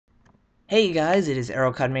Hey guys, it is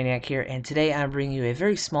Maniac here, and today I'm bringing you a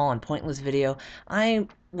very small and pointless video. I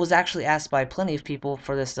was actually asked by plenty of people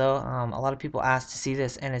for this though. A lot of people asked to see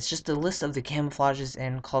this, and it's just a list of the camouflages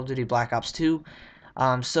in Call of Duty Black Ops 2.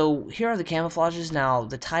 So here are the camouflages. Now,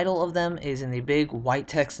 the title of them is in the big white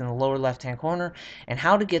text in the lower left-hand corner, and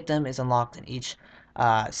how to get them is unlocked in each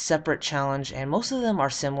separate challenge, and most of them are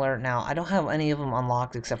similar. Now, I don't have any of them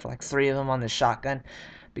unlocked except for like 3 of them on the shotgun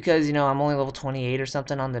because I'm only level 28 or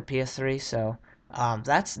something on the PS3. So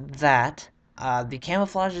that's that. The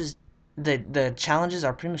camouflages, the challenges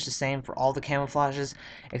are pretty much the same for all the camouflages,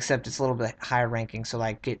 except it's a little bit higher ranking. So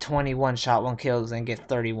like get 21 shot one kills, and get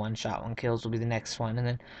 31 shot one kills will be the next one, and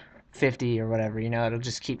then 50 or whatever. It'll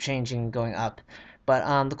just keep changing, going up.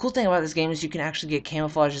 But the cool thing about this game is you can actually get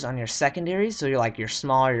camouflages on your secondaries. So you're like your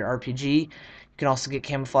small or your RPG. You can also get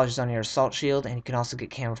camouflages on your assault shield, and you can also get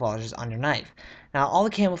camouflages on your knife. Now, all the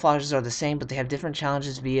camouflages are the same, but they have different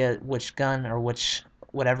challenges via which gun or which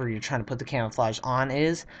whatever you're trying to put the camouflage on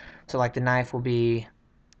is. So, like the knife will be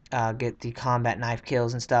get the combat knife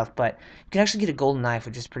kills and stuff, but you can actually get a golden knife,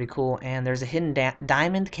 which is pretty cool. And there's a hidden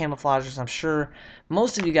diamond camouflage, which I'm sure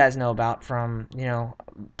most of you guys know about from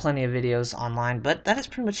plenty of videos online. But that is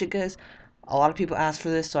pretty much it, guys. A lot of people asked for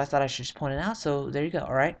this, so I thought I should just point it out. So there you go.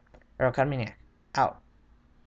 All right, Maniac out.